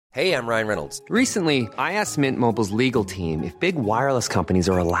Hey, I'm Ryan Reynolds. Recently, I asked Mint Mobile's legal team if big wireless companies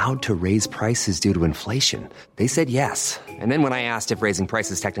are allowed to raise prices due to inflation. They said yes. And then when I asked if raising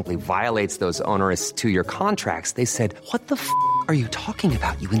prices technically violates those onerous two-year contracts, they said, "What the f*** are you talking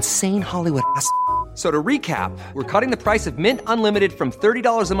about, you insane Hollywood ass?" So to recap, we're cutting the price of Mint Unlimited from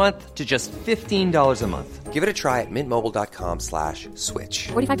 $30 a month to just $15 a month. Give it a try at mintmobile.com/switch.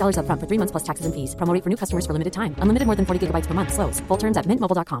 $45 up front for 3 months plus taxes and fees. Promo rate for new customers for limited time. Unlimited more than 40 gigabytes per month. Slows full terms at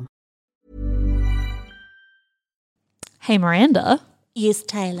mintmobile.com. Hey, Miranda. Yes,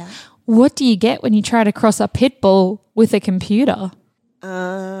 Taylor. What do you get when you try to cross a pit bull with a computer?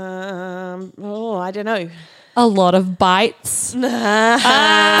 I don't know. A lot of bites.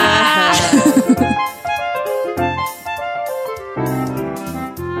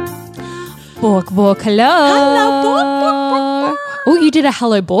 Bork, bork, hello. Hello, bork, bork, bork, bork. Oh, you did a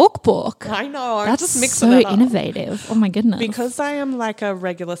hello, bork, bork. I know. I'm That's just mixing so it up. innovative. Oh, my goodness. Because I am like a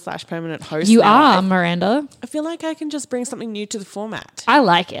regular / permanent host. You now, are, Miranda. I feel like I can just bring something new to the format. I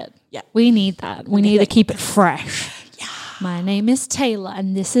like it. Yeah. We need that. We need to keep it fresh. Yeah. My name is Taylor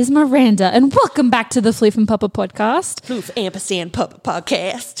and this is Miranda and welcome back to the Floof and Papa podcast. Floof ampersand Papa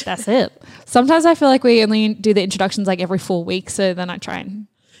podcast. That's it. Sometimes I feel like we only do the introductions like every 4 weeks, so then I try and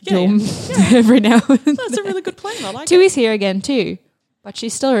do them every now and then. That's a really good plan. I like it. Tui's here again too, but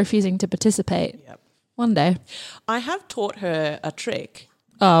she's still refusing to participate. Yep. One day. I have taught her a trick.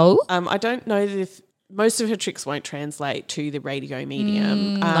 Oh? I don't know if most of her tricks won't translate to the radio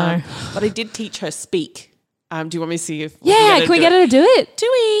medium. No. But I did teach her speak. Do you want me to see if Yeah, can we get her to do it?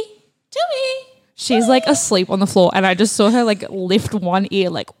 Tui. She's like asleep on the floor and I just saw her like lift one ear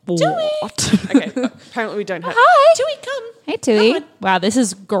like, what? Okay, apparently we don't have. Hi. Tui, come. Hey, Tui. Come on. Wow, this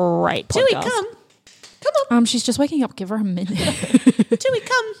is great podcast. Tui, come. Come on. She's just waking up. Give her a minute. Tui,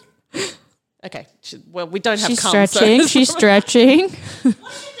 come. Okay. Well, we don't have She's come. stretching. So She's stretching.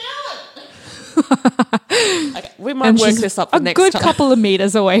 okay, we might work this up for next a good time. couple of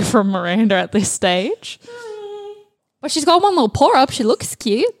meters away from Miranda at this stage. But she's got one little paw up. She looks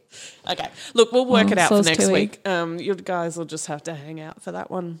cute. Okay. Look, we'll work it out for so's next Tui. week. You guys will just have to hang out for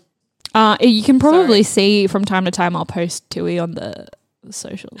that one. You can probably see from time to time I'll post Tui on the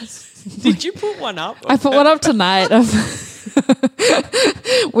socials. Did you put one up? I put one up tonight of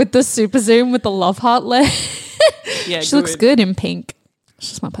with the super zoom with the love heart leg. Yeah, She looks good in pink. It's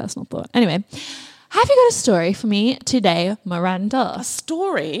just my personal thought. Anyway, have you got a story for me today, Miranda? A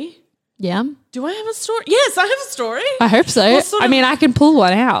story? Yeah, Do I have a story? Yes, I have a story. I hope so. What sort I of- mean, I can pull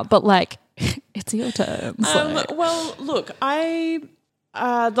one out, but like, it's your turn. So. Well, look, the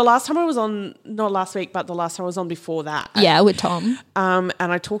last time I was on, not last week, but the last time I was on before that. Yeah, with Tom. And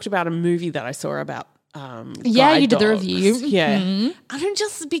I talked about a movie that I saw about Yeah, guide you did the dogs. review. Yeah. And I've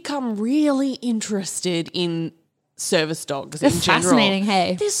just become really interested in service dogs They're in general. fascinating,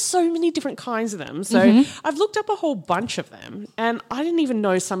 hey? There's so many different kinds of them. So I've looked up a whole bunch of them and I didn't even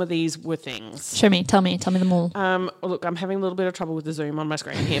know some of these were things. Show me, tell me them all. Look, I'm having a little bit of trouble with the Zoom on my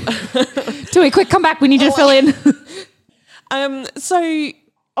screen here. Tui, quick, come back. We need you to fill in. So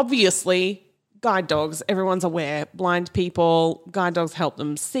obviously, guide dogs, everyone's aware, blind people, guide dogs help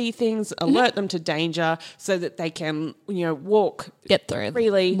them see things, alert them to danger so that they can, walk Get through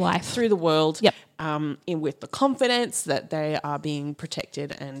freely life. through the world Yep. with the confidence that they are being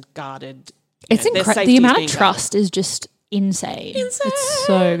protected and guarded. It's their incredible. safety The is amount being of trust is just insane. It's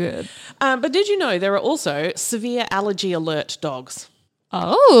so good. guarded. But did you know there are also severe allergy alert dogs?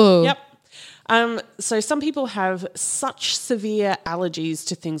 Oh. Yep. So some people have such severe allergies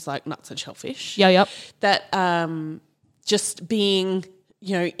to things like nuts and shellfish. Yeah, yep. That just being,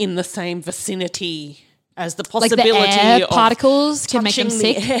 in the same vicinity as the Like possibility the air of particles can make them touching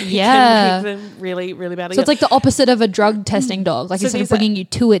the sick. air Yeah. can make them really, really bad. So it's like the opposite of a drug testing dog. Like So instead of these are- bringing you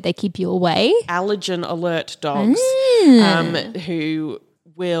to it, they keep you away. allergen alert dogs who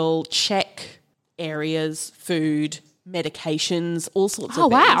will check areas, food, medications, all sorts Oh,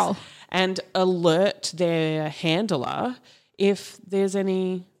 of things. wow. And alert their handler if there's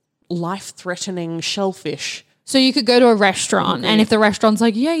any life-threatening shellfish. So you could go to a restaurant and if the restaurant's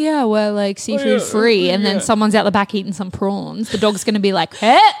like, yeah, we're like seafood free and then someone's out the back eating some prawns, the dog's going to be like,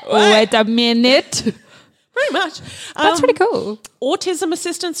 hey, wait a minute. Pretty much. That's pretty cool. Autism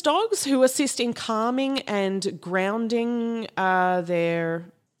assistance dogs who assist in calming and grounding their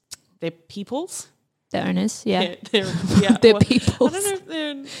peoples. The owners, yeah. Their Their well, peoples. I don't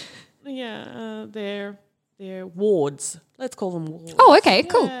know if they're, they're wards. Let's call them wards. Oh, okay,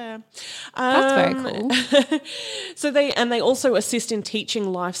 cool. Yeah. That's very cool. So they also assist in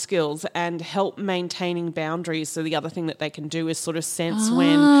teaching life skills and help maintaining boundaries. So the other thing that they can do is sort of sense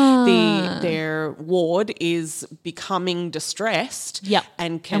when their ward is becoming distressed, Yep.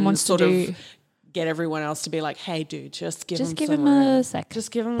 and can wants to sort of do- get everyone else to be like, "Hey, dude, just give Just him give some him room. a sec. Just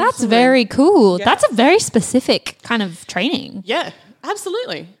give him." That's some very room." cool. Yeah. That's a very specific kind of training. Yeah,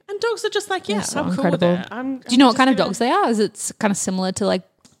 absolutely. And dogs are just like, yeah, So I'm incredible. cool with that. Do you know what kind of dogs they are? Is it kind of similar to like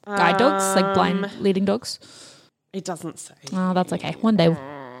guide dogs, like blind leading dogs? It doesn't say. Oh, that's okay. One day.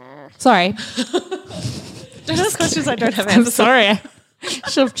 Sorry. Don't ask questions I don't have I'm answers. sorry. I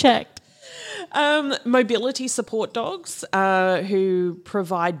should have checked. Mobility support dogs who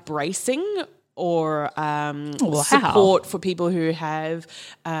provide bracing or support for people who have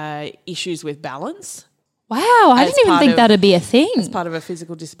issues with balance Wow, I As didn't even part think of- that'd be a thing. as part of a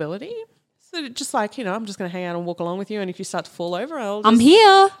physical disability. So just like, I'm just going to hang out and walk along with you, and if you start to fall over, I'm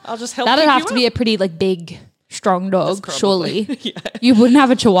here. I'll just help That'd pick have you to be a up. pretty like big, strong dog, probably- surely. Yeah. You wouldn't have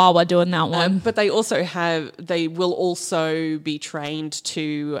a chihuahua doing that one. But they will also be trained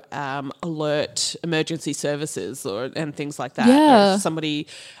to alert emergency services and things like that. Yeah. If somebody,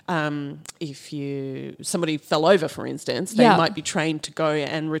 somebody fell over, for instance, they Yeah. might be trained to go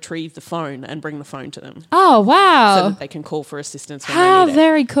and retrieve the phone and bring the phone to them Oh, so wow. that they can call for assistance when How they need it.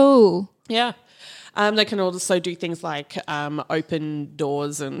 very cool. Yeah. They can also do things like open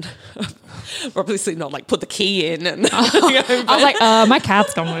doors and obviously not like put the key in. And, I was like, my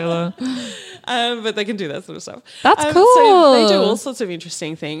cat's gone with it. but they can do that sort of stuff. That's So cool. they do all sorts of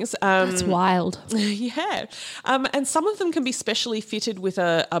interesting things. It's wild. Yeah. And some of them can be specially fitted with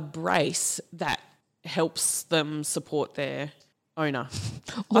a brace that helps them support their owner.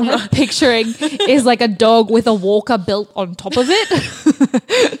 What I'm picturing is like a dog with a walker built on top of it.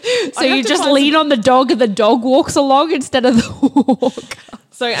 So have you to just find lean on the dog and the dog walks along instead of the walker.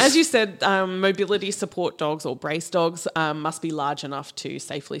 So as you said, mobility support dogs or brace dogs must be large enough to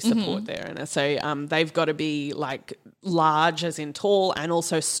safely support their owner. So they've got to be like large as in tall and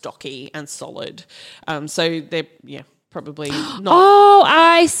also stocky and solid. So they're, probably not Oh,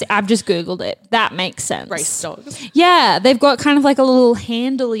 I see. I've just Googled it. That makes sense. brace dogs. Yeah, they've got kind of like a little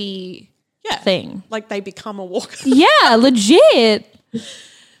handly Yeah. thing. Like they become a walker. Yeah, legit.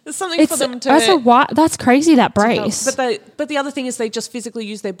 There's something for them to... That's crazy, that brace. But the other thing is they just physically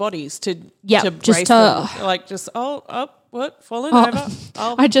use their bodies to Yep, to just brace to- them. Like just what falling Oh, over.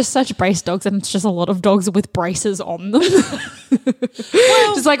 Oh. I just searched brace dogs and it's just a lot of dogs with braces on them.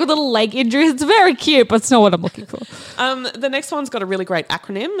 Just like with little leg injuries. It's very cute, but it's not what I'm looking for. The next one's got a really great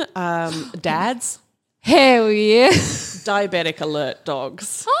acronym. DADS, Hell yeah. Diabetic Alert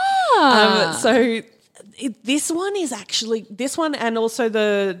Dogs. Ah. This one and also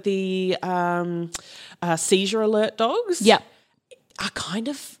the seizure alert dogs. Yep. Are kind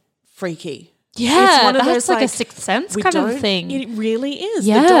of freaky. Yeah, It's one of that's those, like a sixth sense we kind of don't- thing. It really is.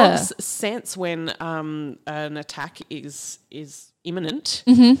 Yeah. The dogs sense when an attack is imminent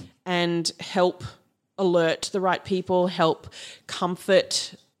Mm-hmm. and help alert the right people, help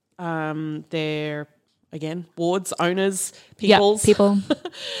comfort their wards, owners, Yeah, peoples. people.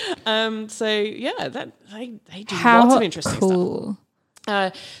 So yeah, that they do How lots of interesting stuff. cool.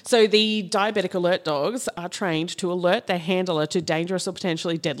 So the diabetic alert dogs are trained to alert their handler to dangerous or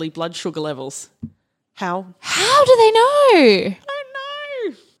potentially deadly blood sugar levels. How? How do they know?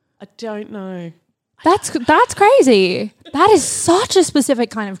 I don't know. That's crazy. That is such a specific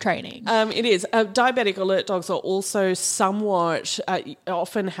kind of training. It is. Diabetic alert dogs are also somewhat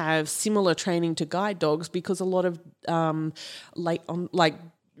often have similar training to guide dogs because a lot of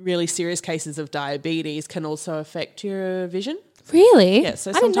really serious cases of diabetes can also affect your vision. Really? Yeah, so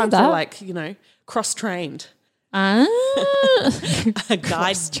I didn't know sometimes that. they're cross-trained. Ah. A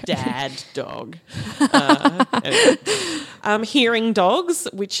guide dad dog. Hearing dogs,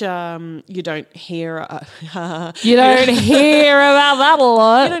 which you don't hear. You don't hear about that a You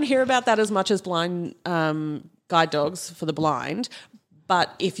lot. don't hear about that as much as blind guide dogs for the blind.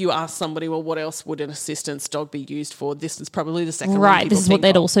 But if you ask somebody, well, what else would an assistance dog be used for? This is probably the second one. Right, people this is what think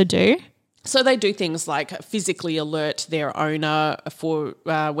they'd of. also do. So they do things like physically alert their owner for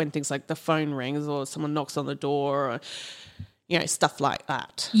when things like the phone rings or someone knocks on the door or, stuff like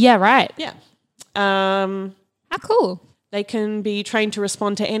that. Yeah, right. Yeah. How cool. They can be trained to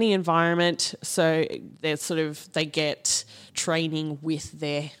respond to any environment. So they get training with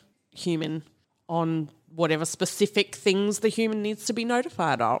their human on whatever specific things the human needs to be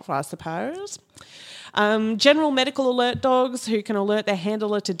notified of, I suppose. General medical alert dogs who can alert their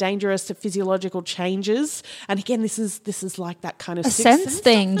handler to dangerous physiological changes. And again, this is like that kind of sixth sense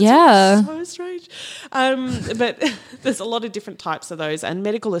thing, yeah. So strange. But there's a lot of different types of those. And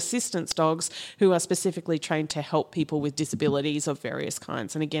medical assistance dogs who are specifically trained to help people with disabilities of various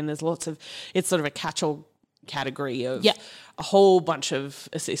kinds. And again, there's lots of, it's sort of a catch-all category of a whole bunch of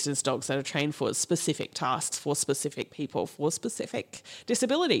assistance dogs that are trained for specific tasks, for specific people, for specific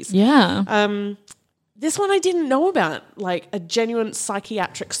disabilities. Yeah. This one I didn't know about, like a genuine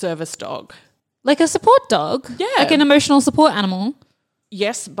psychiatric service dog. Like a support dog? Yeah. Like an emotional support animal?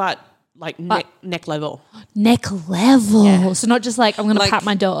 Yes, but like neck level. Neck level. Yeah. So not just like, I'm going to Like- pat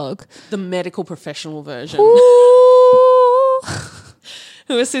my dog. The medical professional version. Ooh.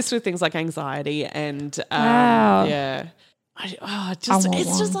 Who assists with things like anxiety and Wow. yeah. want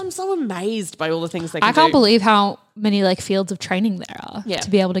I'm so amazed by all the things they can I do. can't believe how many like fields of training there are Yeah. to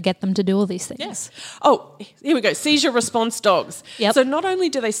be able to get them to do all these things. Yes. Oh, here we go. Seizure response dogs. Yep. So not only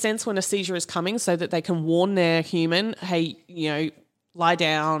do they sense when a seizure is coming so that they can warn their human, hey, lie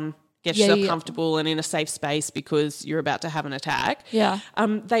down, get yourself comfortable and in a safe space because you're about to have an attack. Yeah.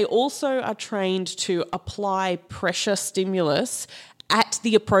 They also are trained to apply pressure stimulus at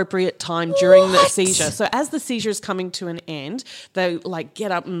the appropriate time during the seizure. So as the seizure is coming to an end, they like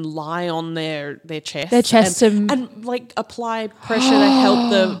get up and lie on their chest. Their chest and like apply pressure to help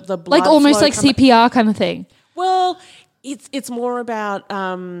the blood Like almost flow like come- CPR kind of thing. Well, it's more about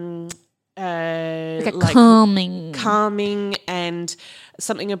Like a calming. and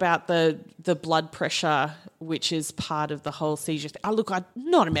something about the blood pressure, which is part of the whole seizure thing. Oh, look, I'm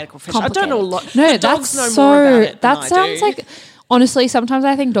not a medical professional. I don't know a lot. No, The dogs that's know more about it than that I sounds do. like, honestly, sometimes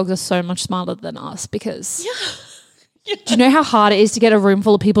I think dogs are so much smarter than us because do you know how hard it is to get a room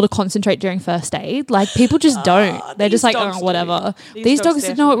full of people to concentrate during first aid? Like people just don't. They're just these like, dogs oh, do. whatever. These These dogs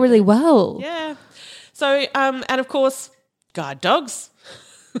dogs know it really well. Yeah. So, and of course, guard dogs.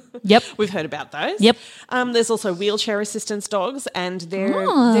 Yep. We've heard about those. Yep. There's also wheelchair assistance dogs, and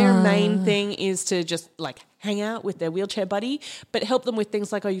their main thing is to just like hang out with their wheelchair buddy, but help them with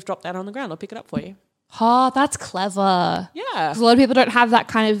things like, oh, you've dropped that on the ground, I'll pick it up for you. Oh, that's clever. Yeah. 'Cause a lot of people don't have that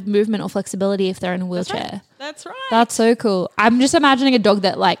kind of movement or flexibility if they're in a wheelchair. That's right. That's so cool. I'm just imagining a dog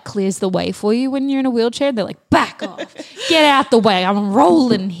that like clears the way for you when you're in a wheelchair. They're like, back off, get out the way. I'm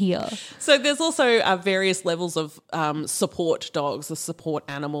rolling here. So there's also various levels of support dogs, the support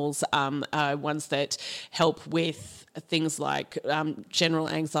animals, ones that help with things like general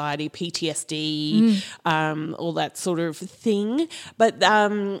anxiety, PTSD, all that sort of thing. But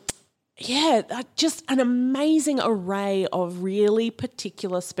just an amazing array of really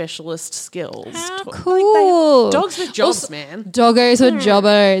particular specialist skills. How Like cool. dogs with jobs, Also, man. Doggos with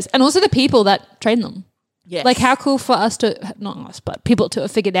jobbos. And also the people that train them. Yes. Like how cool for us to, not us, but people to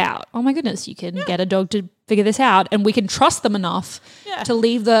have figured out, oh my goodness, you can get a dog to figure this out and we can trust them enough to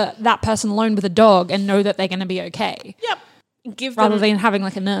leave that person alone with a dog and know that they're going to be okay. Yep. Give Rather them than having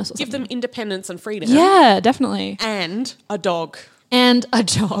like a nurse or give something. them independence and freedom. Yeah, definitely. And a dog. And a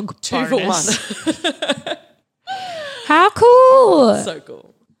dog. 2 for 1. How cool. So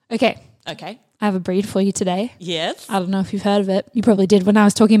cool. Okay. Okay. I have a breed for you today. Yes. I don't know if you've heard of it. You probably did when I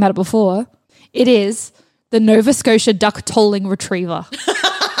was talking about it before. It is the Nova Scotia Duck Tolling Retriever.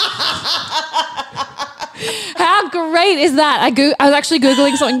 How great is that? I was actually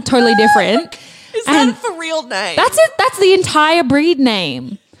Googling something totally different. Is that for real name? That's it. That's the entire breed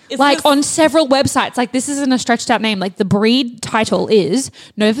name. Is like this- on several websites. Like this isn't a stretched out name. Like the breed title is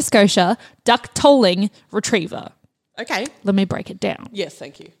Nova Scotia Duck Tolling Retriever. Okay. Let me break it down. Yes,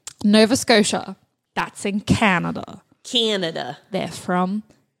 thank you. Nova Scotia. That's in Canada. Canada. They're from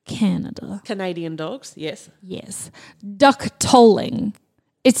Canada. Canadian dogs, yes. Yes. Duck tolling.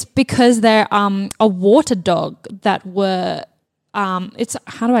 It's because they're a water dog that were it's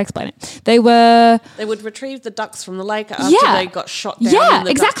how do I explain it? They would retrieve the ducks from the lake after they got shot down. in the duck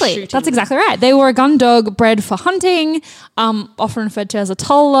exactly. shooting. That's exactly right. They were a gun dog bred for hunting, often referred to as a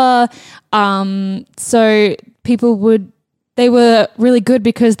toller. So they were really good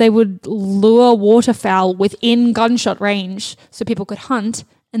because they would lure waterfowl within gunshot range so people could hunt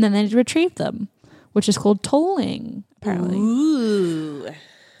and then they'd retrieve them, which is called tolling, apparently. Ooh.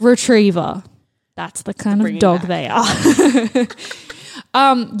 Retriever. That's the kind of bringing dog back. they are.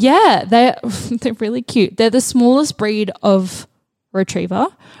 They're really cute. They're the smallest breed of retriever.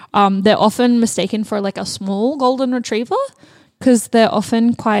 They're often mistaken for like a small golden retriever because they're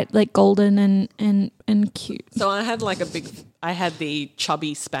often quite like golden and cute. So I had the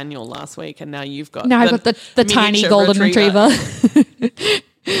chubby spaniel last week and now you've got Now I've got the tiny golden retriever.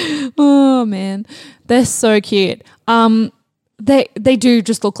 Oh man, they're so cute. They do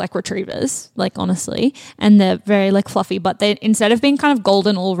just look like retrievers, like honestly, and they're very like fluffy. But they instead of being kind of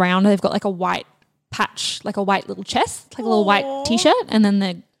golden all around, they've got like a white patch, like a white little chest, like a little white t-shirt, and then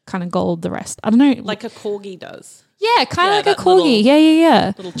they're kind of gold the rest. I don't know, Like a corgi does. yeah, kind of like a that corgi. little-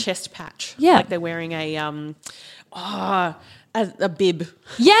 Yeah. Little chest patch. Yeah. Like they're wearing a bib.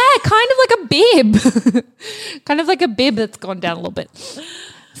 Yeah, kind of like a bib. Kind of like a bib that's gone down a little bit.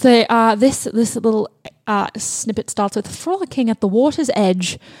 So this little snippet starts with frolicking at the water's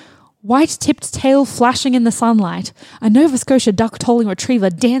edge, white-tipped tail flashing in the sunlight. A Nova Scotia duck-tolling retriever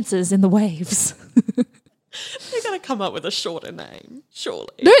dances in the waves. They're going to come up with a shorter name, surely.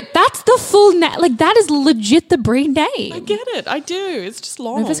 No, that's the full name. Like, that is legit the breed name. I get it. I do. It's just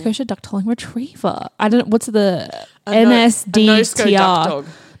long. Nova Scotia duck-tolling retriever. I don't. What's the A NSDTR?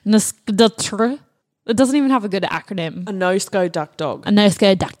 duck dog. It doesn't even have a good acronym. A no-sco duck dog. A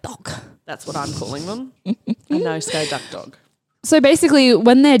Nosco duck dog. That's what I'm calling them. A no-sco duck dog. So basically,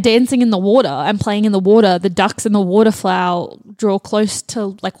 when they're dancing in the water and playing in the water, the ducks and the waterfowl draw close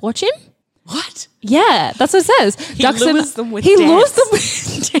to like watch him. What? Yeah, that's what it says. He lures them with he dance. lures them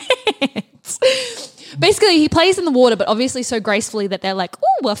with dance. Basically, he plays in the water, but obviously so gracefully that they're like,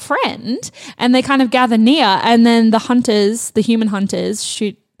 "Oh, a friend," and they kind of gather near, and then the hunters, the human hunters,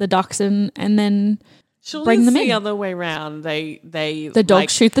 shoot the ducks and then Surely bring them it's in. the other way around. The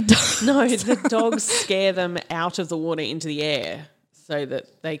dogs shoot the ducks. No, the dogs scare them out of the water into the air so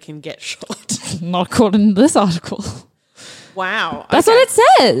that they can get shot. Not according to this article. Wow. That's okay. what it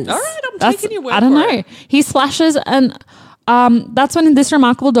says. All right, I'm taking your word I don't for know. it. He splashes and that's when this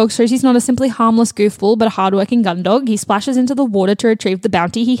remarkable dog shows he's not a simply harmless goofball, but a hardworking gun dog. He splashes into the water to retrieve the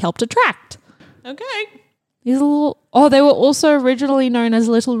bounty he helped attract. Okay. These little. Oh, they were also originally known as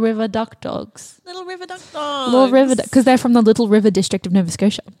Little River Duck Dogs. Little River Duck Dogs. Little River, because they're from the Little River district of Nova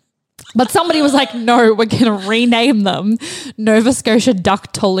Scotia. But somebody was like, "No, we're going to rename them Nova Scotia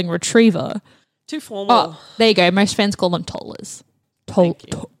Duck Tolling Retriever." Too formal. Oh, there you go. Most fans call them tollers. Thank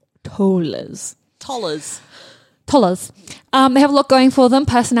you. Tollers. Tollers. Tollers. They have a lot going for them.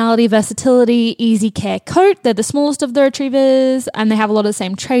 Personality, versatility, easy care coat. They're the smallest of the retrievers and they have a lot of the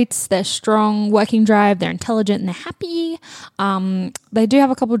same traits. They're strong, working drive, they're intelligent and they're happy. They do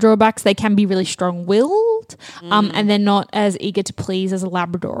have a couple of drawbacks. They can be really strong-willed and they're not as eager to please as a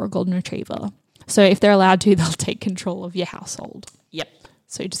Labrador or a Golden Retriever. So if they're allowed to, they'll take control of your household. Yep.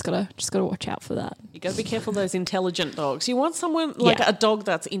 So you just gotta watch out for that. You got to be careful of those intelligent dogs. You want someone like Yeah. a dog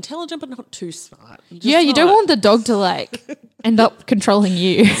that's intelligent but not too smart. Just Yeah, you don't not want the dog to like end up controlling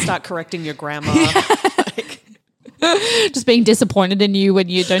you. start correcting your grammar. Like, Just being disappointed in you when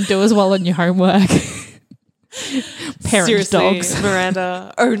you don't do as well on your homework. Parent seriously, dogs.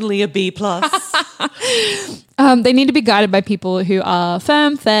 Miranda, only a B+. They need to be guided by people who are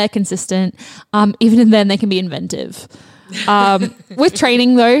firm, fair, consistent. Even then, they can be inventive. With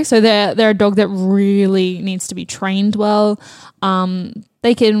training though, so they're a dog that really needs to be trained well.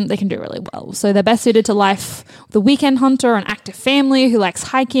 They can do really well. So they're best suited to life with a weekend hunter or an active family who likes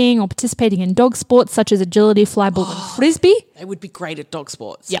hiking or participating in dog sports such as agility, flyball, and frisbee. They would be great at dog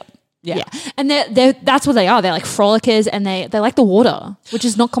sports. Yep. Yeah. And they're that's what they are. They're like frolickers and they like the water, which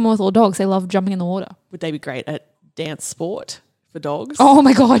is not common with all dogs. They love jumping in the water. Would they be great at dance sport for dogs? Oh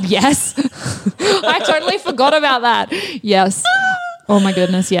my God, yes. I totally forgot about that. Yes. Oh my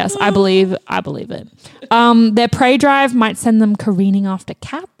goodness, yes. I believe it. Their prey drive might send them careening after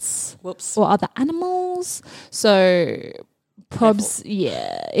cats Whoops. or other animals. So probs,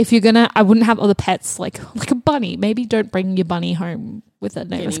 yeah. If you're gonna, I wouldn't have other pets like a bunny. Maybe don't bring your bunny home with a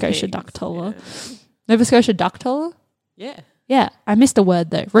Nova Guinea Scotia pigs, duck toller. yeah. Nova Scotia duck toller? Yeah. Yeah, I missed a word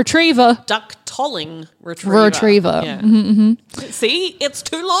though. Retriever. Duck tolling retriever. Retriever. Yeah. See, it's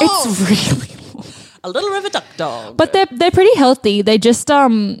too long. It's really long. A Little River Duck Dog. But they're pretty healthy. They just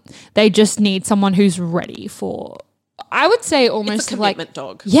need someone who's ready for. I would say almost it's a like commitment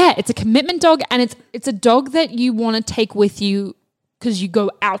dog. Yeah, it's a commitment dog, and it's a dog that you want to take with you because you go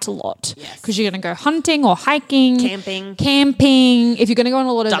out a lot. Yes. Because you're going to go hunting or hiking, Camping. If you're going to go on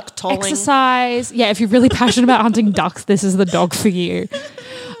a lot of Duck tolling. exercise, yeah. If you're really passionate about hunting ducks, this is the dog for you.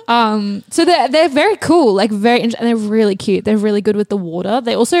 So they're very cool, like and they're really cute. They're really good with the water.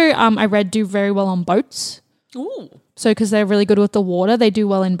 They also, I read, do very well on boats. Ooh. So because they're really good with the water, they do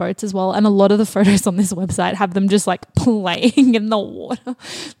well in boats as well. And a lot of the photos on this website have them just like playing in the water.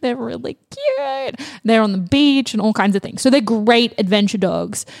 They're really cute. They're on the beach and all kinds of things. So they're great adventure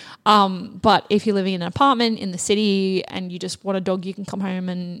dogs. But if you're living in an apartment in the city and you just want a dog, you can come home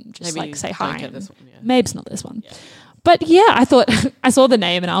and just Maybe like say don't hi. get this one, yeah. Maybe not this one. Yeah. But yeah, I thought I saw the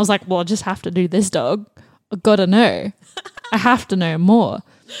name and I was like, well, I just have to do this dog. I gotta know. I have to know more.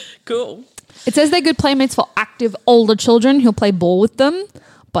 Cool. It says they're good playmates for active older children who'll play ball with them,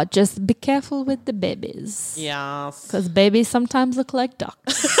 but just be careful with the babies. Yes. Because babies sometimes look like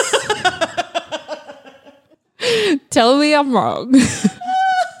ducks. Tell me I'm wrong.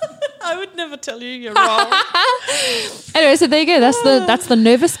 I would never tell you you're wrong. Anyway, so there you go. That's the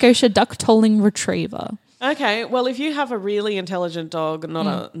Nova Scotia duck tolling retriever. Okay, well, if you have a really intelligent dog,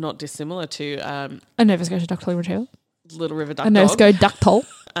 not dissimilar to A Nova Scotia duck tolling retriever. Little River Duck A Nova Dog, Scotia duck toll.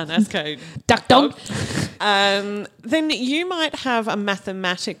 a NASCO Duck dog. then you might have a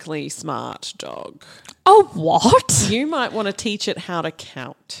mathematically smart dog. Oh, what? You might want to teach it how to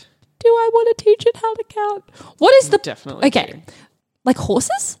count. Do I want to teach it how to count? What is the... Definitely Okay. do. Like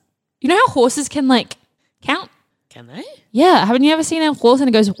horses? You know how horses can like count? Can they? Yeah. Haven't you ever seen a horse and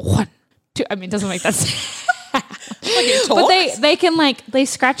it goes 1, 2? I mean, it doesn't make that sense. But they can like, they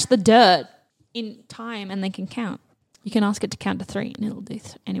scratch the dirt in time and they can count. You can ask it to count to 3 and it'll do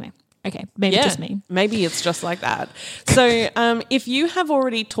anyway. Okay, maybe it's just me. Maybe it's just like that. So if you have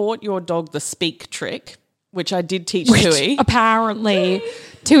already taught your dog the speak trick, which I did teach Tui. Apparently,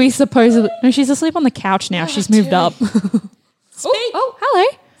 Tui's supposedly... No, she's asleep on the couch now. She's moved up. Speak. Oh,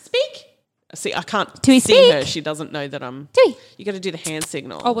 hello. Speak. See, I can't Tui, see speak. her. She doesn't know that I'm... Tui. You got to do the hand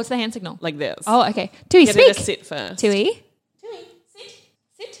signal. Oh, what's the hand signal? Like this. Oh, okay. Tui, Get speak. her to sit first. Tui.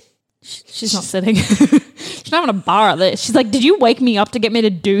 Sit. She's not sitting. She's not having a bar at this. She's like, did you wake me up to get me to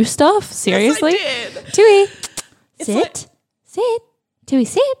do stuff? Seriously? Yes, I did. Tui, sit. like- Sit. Tui,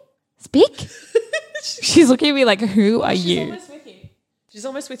 sit. Speak. She's looking at me like, who are you? Almost with you. She's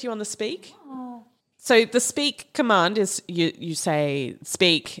almost with you on the speak. So the speak command is you say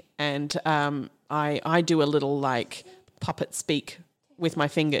speak, and I do a little like puppet speak with my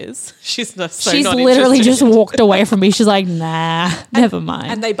fingers. She's not She's not literally interested. just walked away from me. She's like, nah, never mind.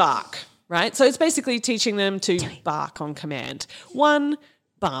 And they bark, right? So it's basically teaching them to bark on command. One,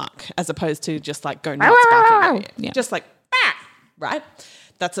 bark, as opposed to just like go nuts barking at you. Yeah. Just like, bark, right?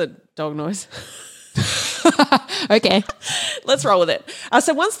 That's a dog noise. Okay. Let's roll with it.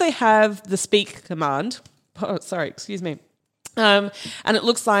 So once they have the speak command, excuse me, and it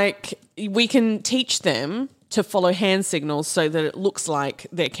looks like we can teach them to follow hand signals so that it looks like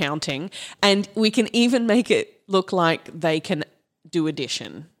they're counting, and we can even make it look like they can do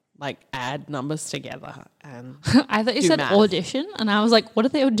addition, like add numbers together. And I thought you do said math. audition, and I was like, what are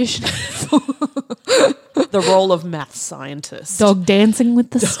they auditioning for? The role of math scientist. Dog dancing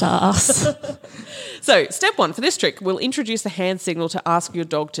with the stars. So step 1 for this trick, we'll introduce the hand signal to ask your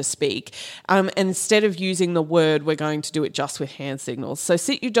dog to speak. And instead of using the word, we're going to do it just with hand signals. So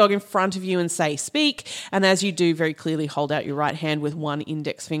sit your dog in front of you and say speak. And as you do, very clearly hold out your right hand with one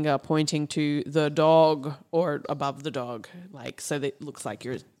index finger pointing to the dog or above the dog, like so that it looks like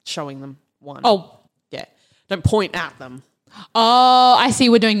you're showing them one. Oh. Yeah. Don't point at them. Oh, I see.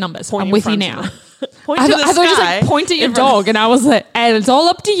 We're doing numbers. Point I'm in with you front of now. them. Point I to the thought you just sky like point at your in front of- dog, and I was like, and it's all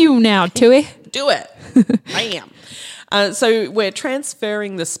up to you now, Tui. Do it. Bam. So we're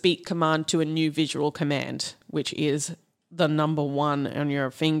transferring the speak command to a new visual command, which is the number 1 on your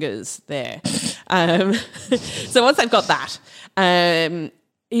fingers there. So once they've got that,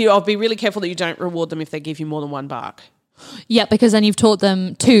 I'll be really careful that you don't reward them if they give you more than one bark. Yeah, because then you've taught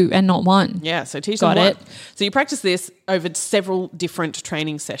them 2 and not 1. Yeah, so teach Got them it. one. So you practice this over several different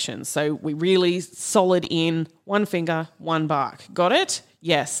training sessions. So we really solid in 1 finger, 1 bark. Got it?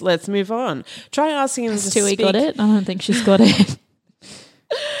 Yes, let's move on. Try asking them to Tui speak. got it? I don't think she's got it.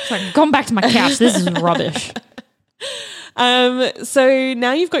 It's like, gone back to my couch. This is rubbish. So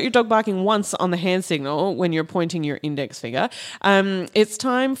now you've got your dog barking once on the hand signal when you're pointing your index finger. It's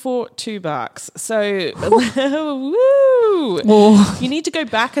time for 2 barks. So, woo! Oh. You need to go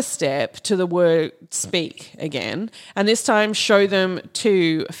back a step to the word speak again, and this time show them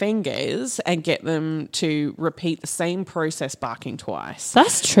 2 fingers and get them to repeat the same process barking twice.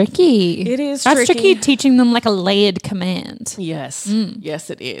 That's tricky. It is That's tricky. teaching them like a layered command. Yes, yes,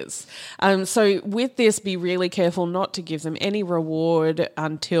 it is. So with this, be really careful not to give them any reward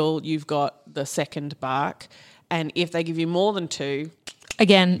until you've got the second bark. And if they give you more than 2,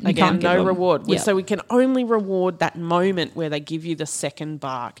 Again, you can't give no them. reward. Yeah. So we can only reward that moment where they give you the second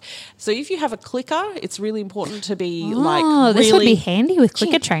bark. So if you have a clicker, it's really important to be like Oh, this really would be handy with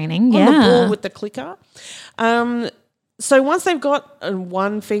clicker training. on Yeah. the ball with the clicker. So once they've got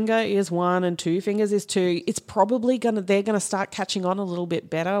 1 finger is 1 and 2 fingers is 2, it's probably they're gonna start catching on a little bit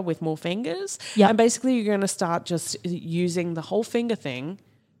better with more fingers. Yep. And basically you're gonna start just using the whole finger thing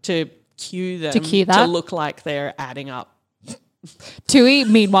to cue them To cue that? to look like they're adding up Tui,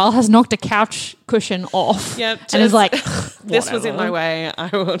 meanwhile, has knocked a couch cushion off. Yep, and is like, this was in my whatever. way. I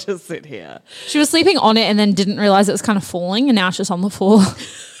will just sit here. She was sleeping on it and then didn't realize it was kind of falling, and now it's just on the floor.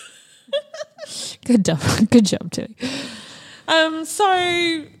 Good job, Tui.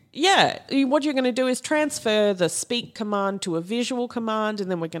 So yeah, what you're going to do is transfer the speak command to a visual command, and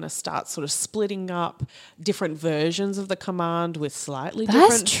then we're going to start sort of splitting up different versions of the command with slightly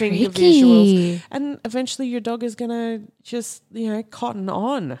That's different finger tricky. visuals. And eventually your dog is going to just, cotton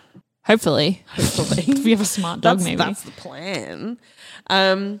on. Hopefully. If you have a smart dog, maybe. That's the plan.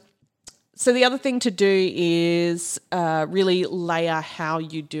 So the other thing to do is really layer how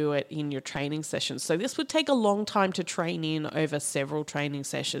you do it in your training sessions. So this would take a long time to train in over several training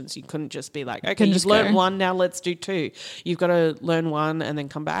sessions. You couldn't just be like, okay, you've just learned go. one, now let's do two. You've got to learn one and then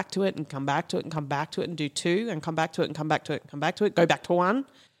come back to it and come back to it and come back to it and do two and come back to it and come back to it and come back to it. Go back to one.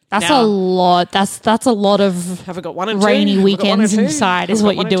 That's Now- a lot. That's a lot of Have I got one and two? rainy Have I got one weekends and two? inside Have is I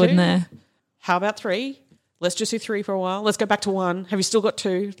what got you're one and doing two? there. How about three? Let's just do three for a while. Let's go back to one. Have you still got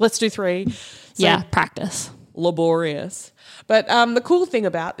two? Let's do three. So Yeah, practice. laborious. But the cool thing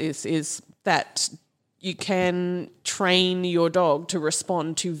about this is that you can train your dog to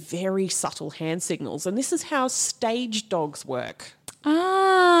respond to very subtle hand signals. And this is how stage dogs work.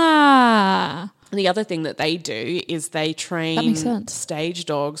 Ah. And the other thing that they do is they train makes sense. stage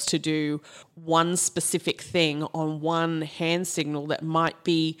dogs to do one specific thing on one hand signal that might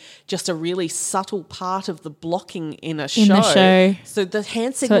be just a really subtle part of the blocking in a show. the show. So the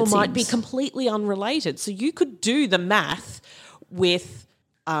hand signal it might be seems. completely unrelated. So you could do the math with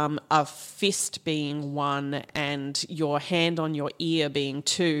a fist being one and your hand on your ear being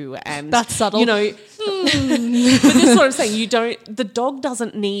two, and That's subtle. You know, but this is what I'm saying. The dog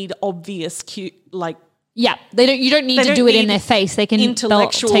doesn't need obvious cue, like Yeah, you don't need They to don't do it in need their face. They can they'll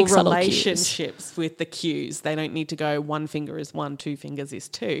intellectual take subtle cues. relationships with the cues. They don't need to go one finger is one, two fingers is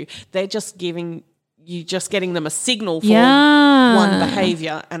two. They're just getting them a signal for Yeah. one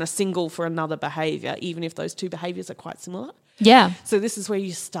behavior and a signal for another behavior, even if those two behaviors are quite similar. Yeah. So this is where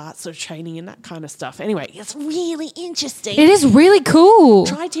you start sort of training in that kind of stuff. Anyway, it's really interesting. It is really cool.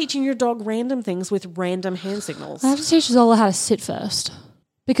 Try teaching your dog random things with random hand signals. I have to teach Zola how to sit first.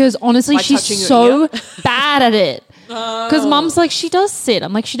 Because honestly, By touching she's your so bad at it. Because Mum's like, she does sit.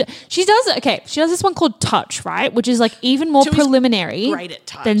 I'm like, she does it. Okay, she does this one called touch, right? Which is like even more Tui's preliminary great at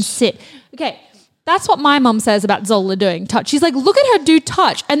touch. than sit. Okay, that's what my mum says about Zola doing touch. She's like, look at her do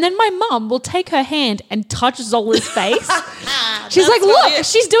touch. And then my mum will take her hand and touch Zola's face. She's like, look,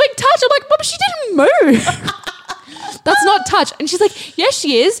 she's doing touch. I'm like, Mum, she didn't move. That's not touch. And she's like, yes,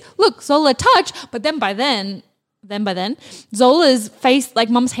 she is. Look, Zola touch. But then by then, Zola's face, like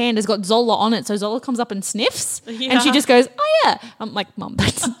Mum's hand has got Zola on it. So Zola comes up and sniffs and she just goes, oh yeah. I'm like, Mum,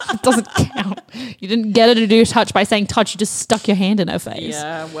 that doesn't count. You didn't get her to do touch by saying touch. You just stuck your hand in her face.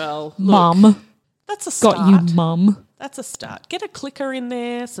 Yeah, well, look, Mum. that's a start. Got you, Mum. That's a start. Get a clicker in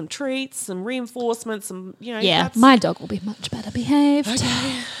there, some treats, some reinforcements, some, Yeah, that's my dog will be much better behaved.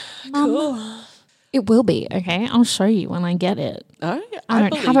 cool. It will be, okay? I'll show you when I get it. Oh, I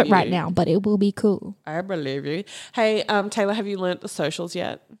don't have believe it right you. now, but it will be cool. I believe you. Hey, Taylor, have you learnt the socials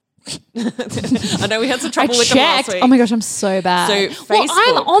yet? I know we had some trouble with them last week. Oh my gosh, I'm so bad. So well, I'm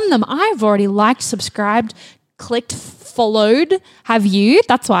Facebook- on them. I've already liked, subscribed, clicked, followed. Have you?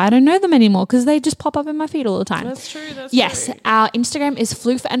 That's why I don't know them anymore because they just pop up in my feed all the time. That's true. Yes, our Instagram is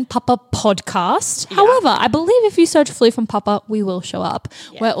Floof and Papa Podcast. However, I believe if you search Floof and Papa, we will show up.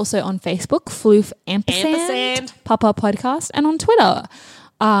 We're also on Facebook, Floof Ampersand. Papa Podcast, and on Twitter,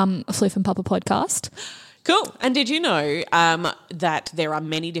 Floof and Papa Podcast. Cool. And did you know that there are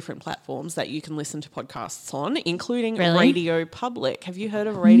many different platforms that you can listen to podcasts on, including Really? Radio Public? Have you heard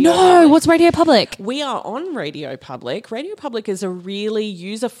of Radio No, Public? what's Radio Public? We are on Radio Public. Radio Public is a really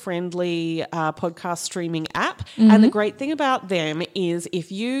user-friendly podcast streaming app. And the great thing about them is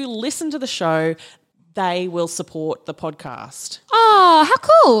if you listen to the show, they will support the podcast. Oh, how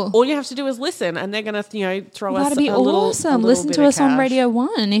cool. All you have to do is listen, and they're going to, throw us That'd be a little, awesome. a little Listen bit to of us on cash. Radio 1.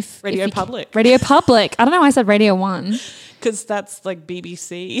 Radio if you- Public. Radio Public. I don't know why I said Radio 1. Because that's like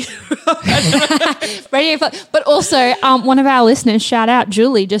BBC. Radio Public. But also, one of our listeners, shout out,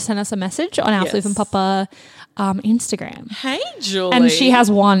 Julie, just sent us a message on our Yes. Flip and Papa Instagram. Hey, Julie. And she has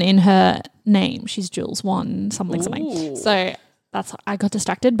one in her name. She's Jules one something. Ooh. So I got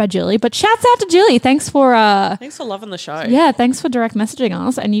distracted by Julie. But shouts out to Julie. Thanks for Thanks for loving the show. thanks for direct messaging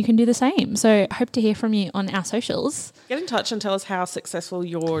us, and you can do the same. So hope to hear from you on our socials. Get in touch and tell us how successful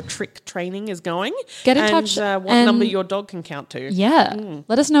your trick training is going. Get in and, touch what and- number your dog can count to. Yeah.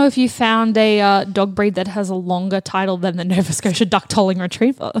 Let us know if you found a dog breed that has a longer title than the Nova Scotia Duck Tolling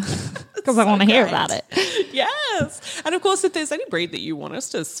Retriever. Because I want to hear about it. Yes. Yes. And of course, if there's any breed that you want us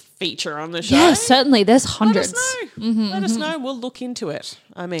to feature on the show, Yeah, certainly. There's let hundreds. us know. Let us know. We'll look into it.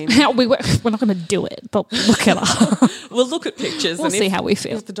 I mean, We're not going to do it, but look it up. we'll look at pictures. We'll and see if, how we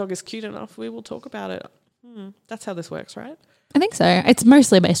feel. If the dog is cute enough, we will talk about it. That's how this works, right? I think so. It's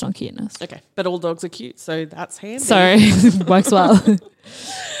mostly based on cuteness. Okay. But all dogs are cute, so that's handy. So it works well.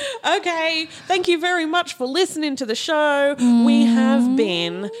 Okay, thank you very much for listening to the show. We have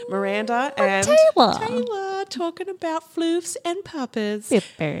been Miranda and Taylor talking about floofs and puppers.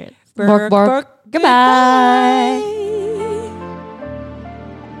 Bork, bork. Goodbye.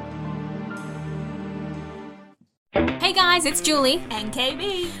 Hey guys, it's Julie and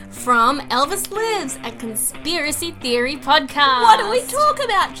KB from Elvis Lives, a conspiracy theory podcast. What do we talk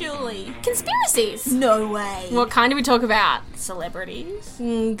about, Julie? Conspiracies. No way. What kind do we talk about? Celebrities?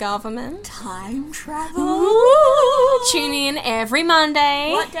 Government. Time travel? Ooh, tune in every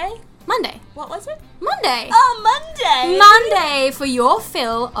Monday. What day? Monday. What was it? Monday. Oh, Monday! Monday for your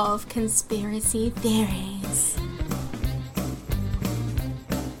fill of conspiracy theories.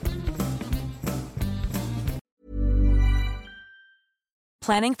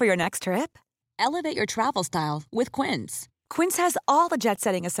 Planning for your next trip? Elevate your travel style with Quince. Quince has all the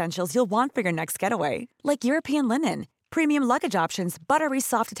jet-setting essentials you'll want for your next getaway, like European linen, premium luggage options, buttery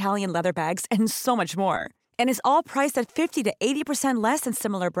soft Italian leather bags, and so much more. And is all priced at 50 to 80% less than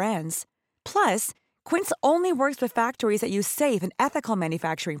similar brands. Plus, Quince only works with factories that use safe and ethical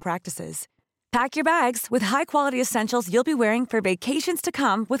manufacturing practices. Pack your bags with high-quality essentials you'll be wearing for vacations to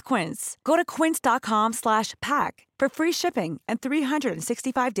come with Quince. Go to quince.com/pack for free shipping and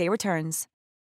 365-day returns.